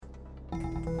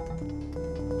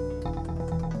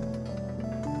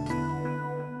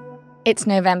It's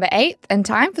November 8th and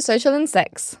time for Social in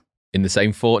 6. In the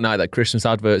same fortnight that Christmas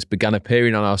adverts began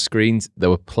appearing on our screens,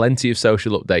 there were plenty of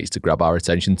social updates to grab our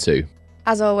attention too.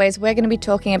 As always, we're going to be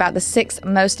talking about the 6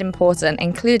 most important,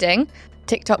 including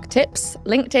TikTok tips,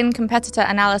 LinkedIn competitor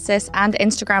analysis, and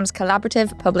Instagram's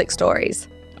collaborative public stories.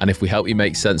 And if we help you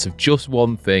make sense of just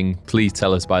one thing, please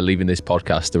tell us by leaving this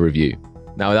podcast a review.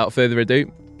 Now, without further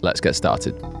ado, let's get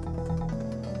started.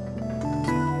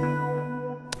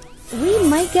 We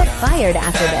might get fired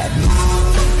after this.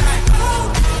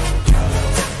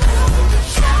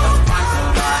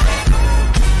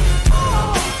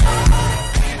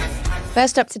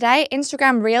 First up today,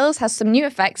 Instagram Reels has some new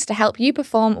effects to help you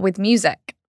perform with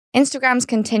music. Instagram's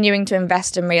continuing to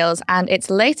invest in Reels, and its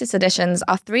latest additions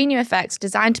are 3 new effects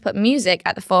designed to put music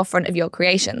at the forefront of your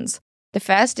creations. The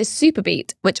first is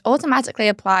Superbeat, which automatically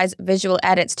applies visual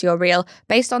edits to your reel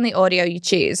based on the audio you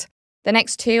choose. The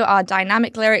next 2 are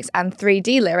Dynamic Lyrics and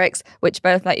 3D Lyrics, which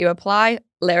both let you apply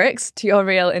lyrics to your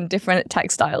reel in different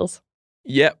text styles.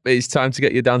 Yep, it's time to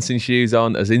get your dancing shoes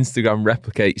on as Instagram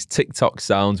replicates TikTok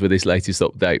sounds with this latest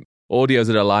update. Audios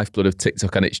are the lifeblood of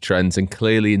TikTok and its trends, and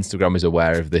clearly Instagram is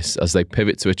aware of this as they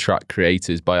pivot to attract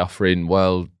creators by offering,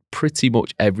 well, pretty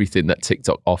much everything that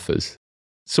TikTok offers.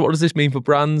 So what does this mean for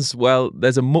brands? Well,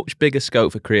 there's a much bigger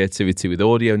scope for creativity, with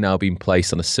audio now being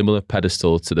placed on a similar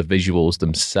pedestal to the visuals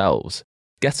themselves.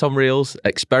 Get on Reels,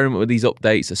 experiment with these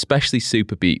updates, especially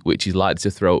Superbeat, which is likely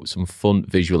to throw up some fun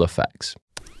visual effects.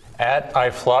 At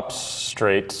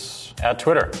iFlopStraight at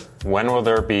Twitter. When will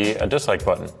there be a dislike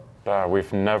button?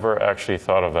 We've never actually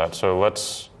thought of that, so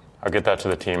I'll get that to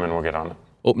the team and we'll get on it.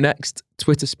 Up next,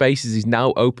 Twitter Spaces is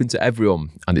now open to everyone,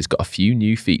 and it's got a few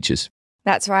new features.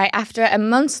 That's right. After a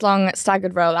months-long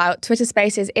staggered rollout, Twitter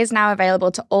Spaces is now available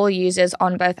to all users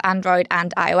on both Android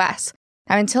and iOS.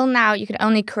 Now, until now, you could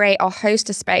only create or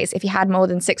host a space if you had more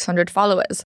than 600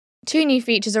 followers. 2 new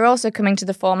features are also coming to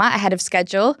the format ahead of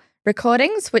schedule.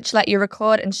 Recordings, which let you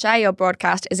record and share your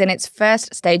broadcast, is in its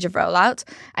first stage of rollout,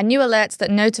 and new alerts that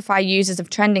notify users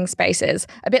of trending spaces,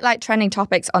 a bit like trending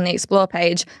topics on the Explore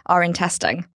page, are in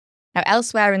testing. Now,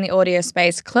 elsewhere in the audio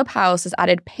space, Clubhouse has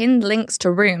added pinned links to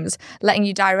rooms, letting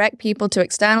you direct people to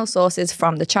external sources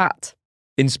from the chat.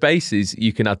 In Spaces,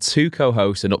 you can add 2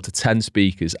 co-hosts and up to 10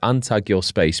 speakers and tag your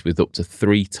space with up to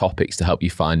 3 topics to help you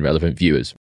find relevant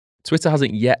viewers. Twitter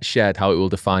hasn't yet shared how it will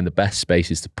define the best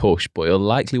spaces to push, but it'll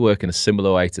likely work in a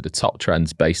similar way to the top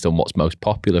trends based on what's most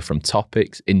popular from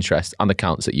topics, interests, and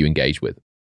accounts that you engage with.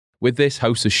 With this,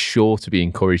 hosts are sure to be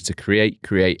encouraged to create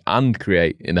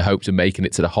in the hopes of making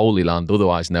it to the Holy Land,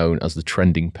 otherwise known as the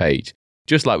trending page,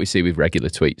 just like we see with regular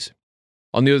tweets.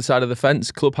 On the other side of the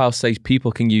fence, Clubhouse says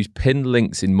people can use pinned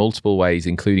links in multiple ways,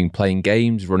 including playing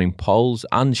games, running polls,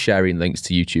 and sharing links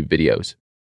to YouTube videos.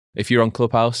 If you're on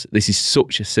Clubhouse, this is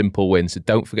such a simple win, so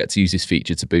don't forget to use this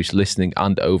feature to boost listening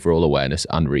and overall awareness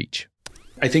and reach.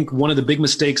 I think one of the big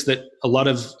mistakes that a lot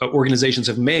of organizations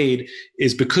have made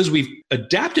is because we've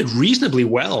adapted reasonably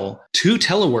well to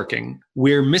teleworking,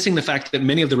 we're missing the fact that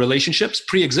many of the relationships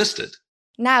pre-existed.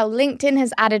 Now, LinkedIn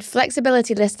has added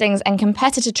flexibility listings and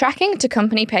competitor tracking to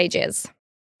company pages.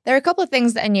 There are a couple of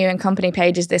things that are new in company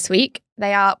pages this week.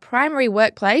 They are Primary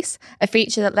Workplace, a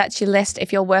feature that lets you list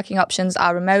if your working options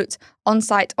are remote,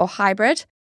 on-site, or hybrid.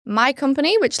 My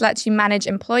Company, which lets you manage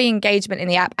employee engagement in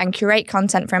the app and curate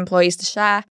content for employees to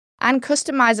share. And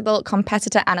Customizable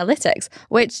Competitor Analytics,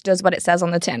 which does what it says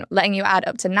on the tin, letting you add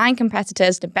up to 9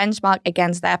 competitors to benchmark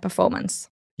against their performance.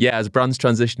 Yeah, as brands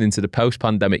transition into the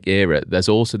post-pandemic era, there's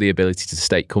also the ability to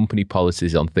state company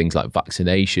policies on things like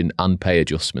vaccination and pay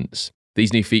adjustments.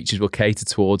 These new features will cater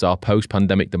towards our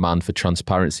post-pandemic demand for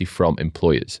transparency from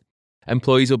employers.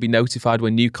 Employees will be notified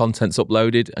when new content's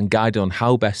uploaded and guided on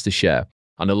how best to share,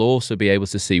 and they'll also be able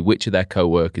to see which of their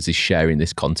co-workers is sharing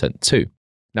this content too.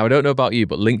 Now, I don't know about you,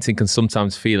 but LinkedIn can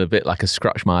sometimes feel a bit like a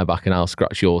scratch my back and I'll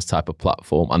scratch yours type of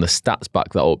platform, and the stats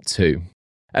back that up too.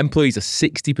 Employees are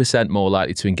 60% more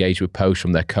likely to engage with posts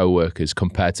from their co-workers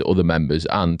compared to other members,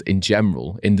 and in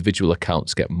general, individual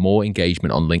accounts get more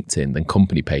engagement on LinkedIn than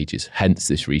company pages, hence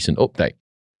this recent update.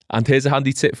 And here's a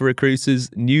handy tip for recruiters.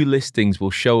 New listings will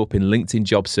show up in LinkedIn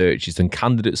job searches, and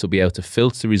candidates will be able to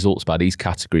filter results by these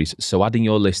categories, so adding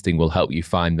your listing will help you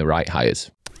find the right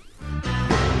hires.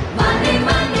 Money,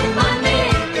 money,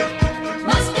 money,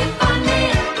 must be funny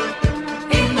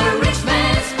in the rich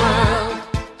man's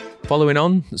world. Following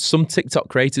on, some TikTok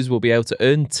creators will be able to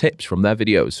earn tips from their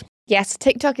videos. Yes,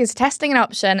 TikTok is testing an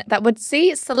option that would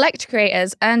see select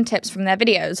creators earn tips from their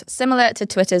videos, similar to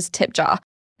Twitter's tip jar.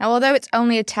 Now, although it's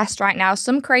only a test right now,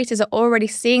 some creators are already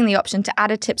seeing the option to add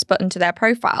a tips button to their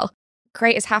profile.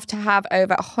 creators have to have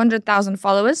over 100,000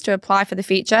 followers to apply for the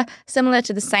feature, similar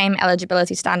to the same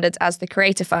eligibility standards as the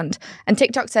Creator Fund. And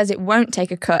TikTok says it won't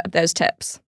take a cut of those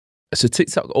tips. So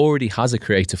TikTok already has a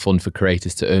creator fund for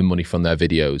creators to earn money from their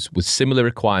videos with similar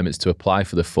requirements to apply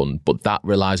for the fund, but that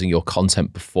relies on your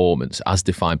content performance as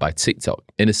defined by TikTok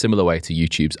in a similar way to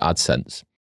YouTube's AdSense.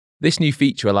 This new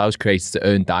feature allows creators to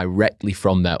earn directly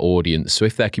from their audience, so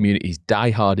if their community is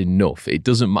diehard enough, it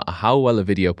doesn't matter how well a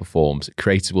video performs,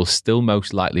 creators will still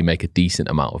most likely make a decent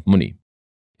amount of money.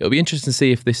 It'll be interesting to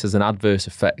see if this has an adverse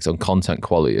effect on content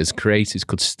quality, as creators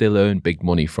could still earn big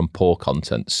money from poor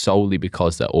content solely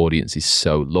because their audience is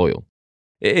so loyal.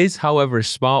 It is, however, a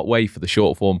smart way for the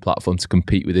short-form platform to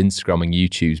compete with Instagram and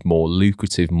YouTube's more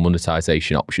lucrative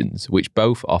monetization options, which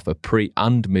both offer pre-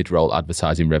 and mid-roll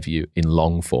advertising revenue in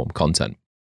long-form content.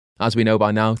 As we know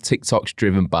by now, TikTok's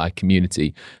driven by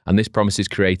community, and this promises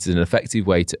creators an effective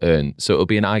way to earn, so it'll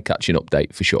be an eye-catching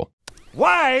update for sure.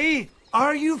 Why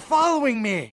are you following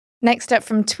me? Next up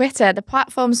from Twitter, the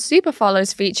platform's Super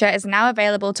Follows feature is now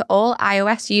available to all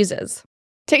iOS users.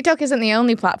 TikTok isn't the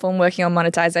only platform working on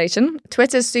monetization.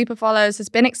 Twitter's Super Follows has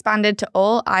been expanded to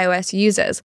all iOS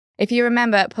users. If you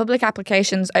remember, public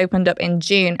applications opened up in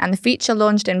June and the feature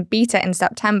launched in beta in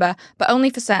September, but only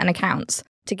for certain accounts.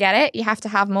 To get it, you have to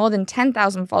have more than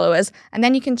 10,000 followers, and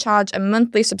then you can charge a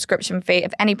monthly subscription fee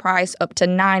of any price up to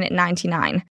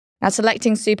 $9.99. Now,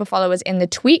 selecting Super Followers in the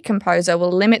Tweet Composer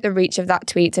will limit the reach of that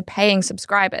tweet to paying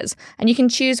subscribers, and you can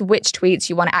choose which tweets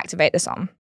you want to activate this on.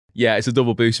 Yeah, it's a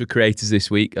double boost for creators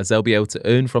this week, as they'll be able to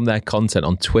earn from their content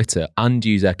on Twitter and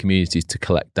use their communities to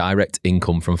collect direct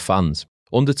income from fans.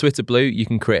 Under Twitter Blue, you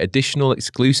can create additional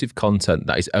exclusive content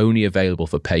that is only available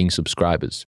for paying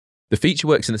subscribers. The feature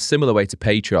works in a similar way to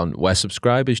Patreon, where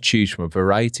subscribers choose from a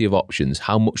variety of options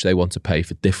how much they want to pay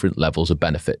for different levels of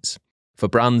benefits. For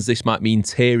brands, this might mean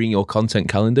tiering your content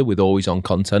calendar with always-on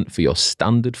content for your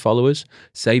standard followers,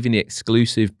 saving the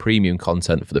exclusive premium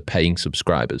content for the paying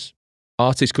subscribers.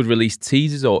 Artists could release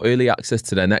teasers or early access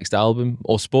to their next album,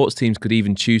 or sports teams could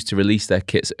even choose to release their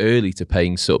kits early to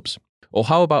paying subs. Or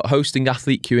how about hosting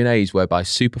athlete Q&As whereby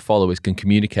super followers can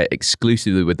communicate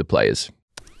exclusively with the players?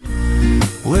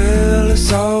 Well,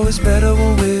 it's always better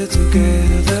when we're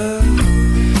together.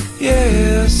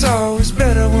 Yeah, it's always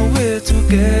better when we're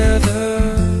together.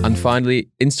 And finally,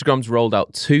 Instagram's rolled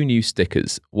out 2 new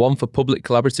stickers, one for public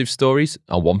collaborative stories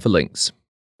and one for links.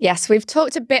 Yes, we've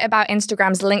talked a bit about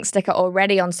Instagram's link sticker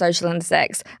already on Social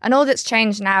Insects, and all that's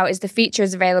changed now is the feature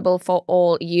is available for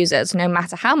all users, no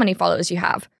matter how many followers you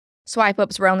have. Swipe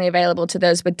ups were only available to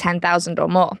those with 10,000 or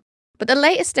more. But the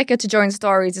latest sticker to join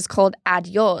stories is called Add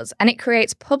Yours, and it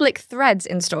creates public threads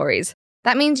in stories.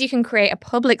 That means you can create a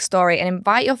public story and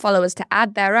invite your followers to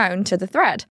add their own to the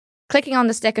thread. Clicking on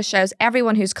the sticker shows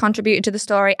everyone who's contributed to the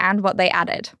story and what they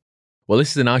added. Well,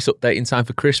 this is a nice update in time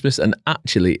for Christmas, and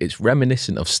actually it's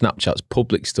reminiscent of Snapchat's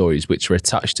public stories, which are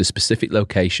attached to specific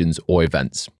locations or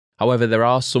events. However, there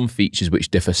are some features which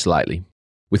differ slightly.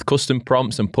 With custom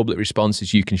prompts and public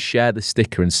responses, you can share the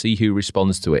sticker and see who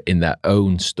responds to it in their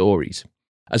own stories.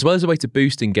 As well as a way to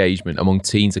boost engagement among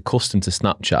teens accustomed to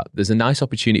Snapchat, there's a nice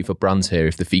opportunity for brands here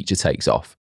if the feature takes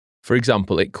off. For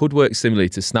example, it could work similarly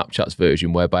to Snapchat's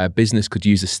version, whereby a business could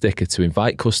use a sticker to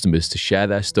invite customers to share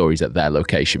their stories at their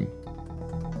location.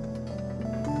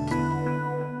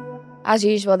 As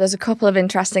usual, there's a couple of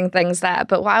interesting things there,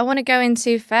 but what I want to go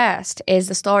into first is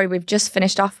the story we've just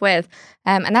finished off with,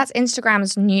 and that's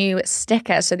Instagram's new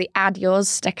sticker, so the Add Yours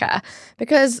sticker,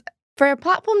 because for a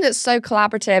platform that's so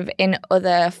collaborative in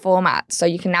other formats, so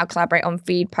you can now collaborate on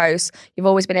feed posts, you've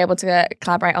always been able to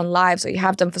collaborate on lives, or you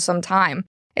have done for some time.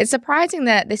 It's surprising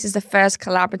that this is the first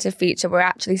collaborative feature we're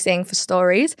actually seeing for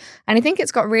stories, and I think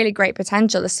it's got really great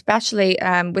potential, especially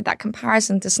with that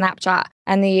comparison to Snapchat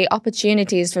and the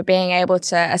opportunities for being able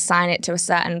to assign it to a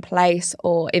certain place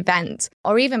or event,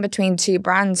 or even between 2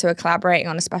 brands who are collaborating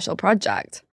on a special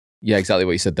project. Yeah, exactly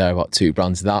what you said there about 2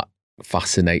 brands. That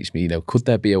fascinates me. Could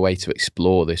there be a way to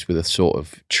explore this with a sort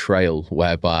of trail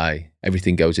whereby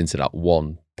everything goes into that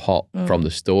one pot from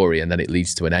the story and then it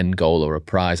leads to an end goal or a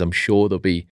prize? I'm sure there'll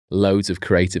be loads of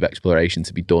creative exploration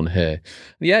to be done here.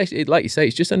 Yeah, like you say,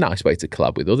 it's just a nice way to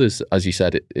collab with others. As you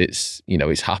said, it's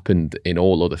happened in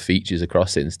all other features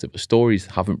across Insta, but stories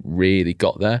haven't really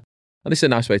got there. And this is a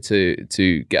nice way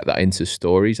to get that into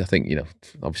stories. I think,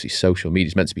 obviously social media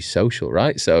is meant to be social,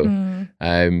 right? So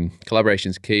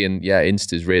collaboration's key, and yeah,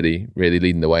 Insta's really, really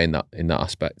leading the way in that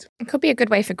aspect. It could be a good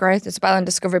way for growth as well and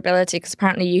discoverability, because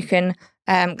apparently you can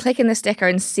click in the sticker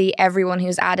and see everyone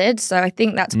who's added. So I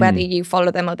think that's whether you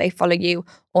follow them or they follow you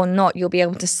or not, you'll be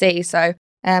able to see. So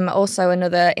Also,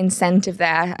 another incentive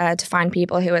there to find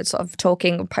people who are sort of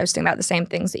talking or posting about the same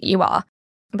things that you are.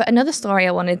 But another story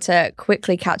I wanted to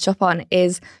quickly catch up on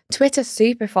is Twitter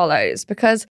super follows,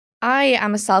 because I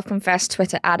am a self-confessed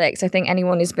Twitter addict. I think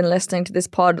anyone who's been listening to this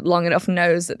pod long enough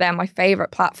knows that they're my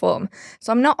favorite platform.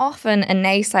 So I'm not often a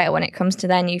naysayer when it comes to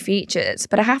their new features.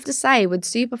 But I have to say, with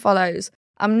super follows,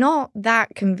 I'm not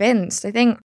that convinced. I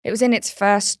think it was in its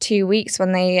first 2 weeks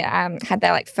when they had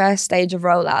their first stage of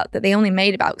rollout that they only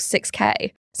made about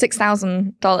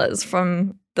 $6,000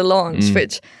 from the launch,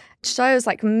 which shows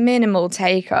minimal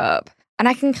take up. And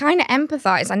I can kind of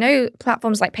empathize. I know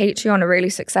platforms like Patreon are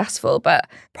really successful, but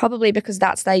probably because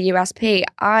that's their USP.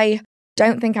 I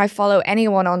don't think I follow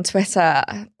anyone on Twitter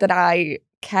that I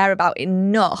care about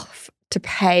enough to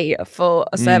pay for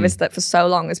a service that for so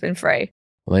long has been free.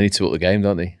 Well, they need to up the game,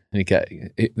 don't they? And you get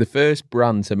the first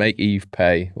brand to make Eve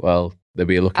pay. Well, there'll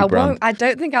be a lucky brand. I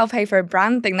don't think I'll pay for a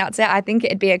brand thing. That's it. I think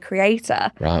it'd be a creator.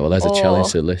 Right. Well, there's a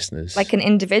challenge to listeners. Like an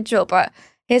individual. But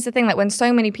here's the thing: when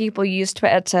so many people use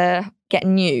Twitter to get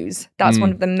news, that's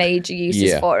one of the major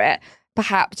uses for it.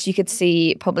 Perhaps you could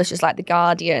see publishers like The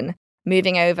Guardian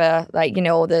moving over,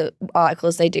 all the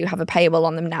articles they do have a paywall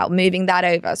on them now, moving that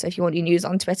over. So if you want your news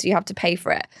on Twitter, you have to pay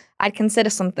for it. I'd consider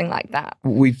something like that.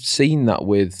 We've seen that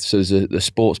so there's a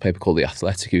sports paper called The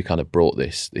Athletic who kind of brought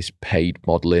this paid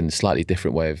model in, slightly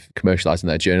different way of commercialising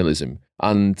their journalism.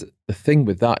 And the thing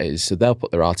with that is, so they'll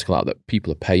put their article out that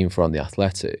people are paying for on The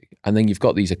Athletic. And then you've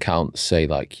got these accounts, say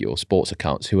your sports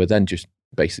accounts, who are then just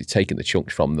basically taking the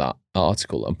chunks from that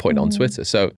article and putting it on Twitter.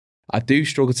 So I do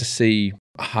struggle to see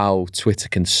how Twitter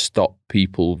can stop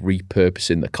people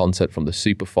repurposing the content from the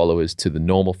super followers to the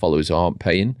normal followers who aren't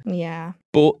paying. Yeah.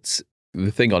 But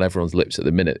the thing on everyone's lips at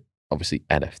the minute, obviously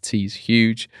NFT is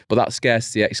huge, but that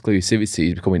scarcity exclusivity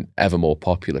is becoming ever more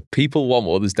popular. People want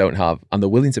what others don't have, and they're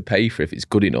willing to pay for it if it's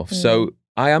good enough. So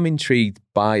I am intrigued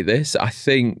by this. I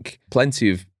think plenty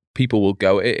of people will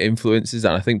go at it, influencers,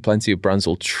 and I think plenty of brands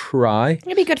will try.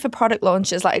 It'd be good for product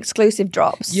launches, like exclusive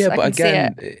drops. Yeah, but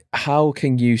again, how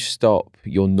can you stop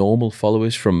your normal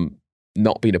followers from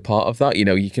not being a part of that?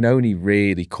 You can only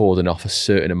really cordon off a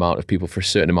certain amount of people for a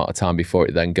certain amount of time before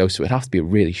it then goes. So it'd have to be a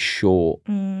really short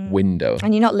window.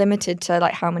 And you're not limited to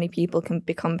how many people can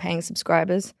become paying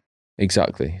subscribers.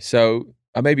 Exactly. So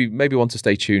I maybe want to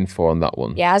stay tuned for on that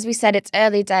one. Yeah, as we said, it's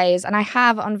early days, and I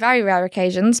have, on very rare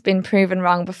occasions, been proven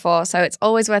wrong before, so it's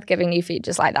always worth giving new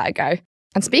features like that a go.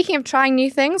 And speaking of trying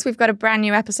new things, we've got a brand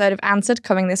new episode of Answered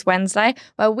coming this Wednesday,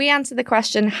 where we answer the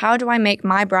question, how do I make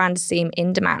my brand seem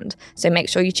in demand? So make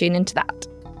sure you tune into that.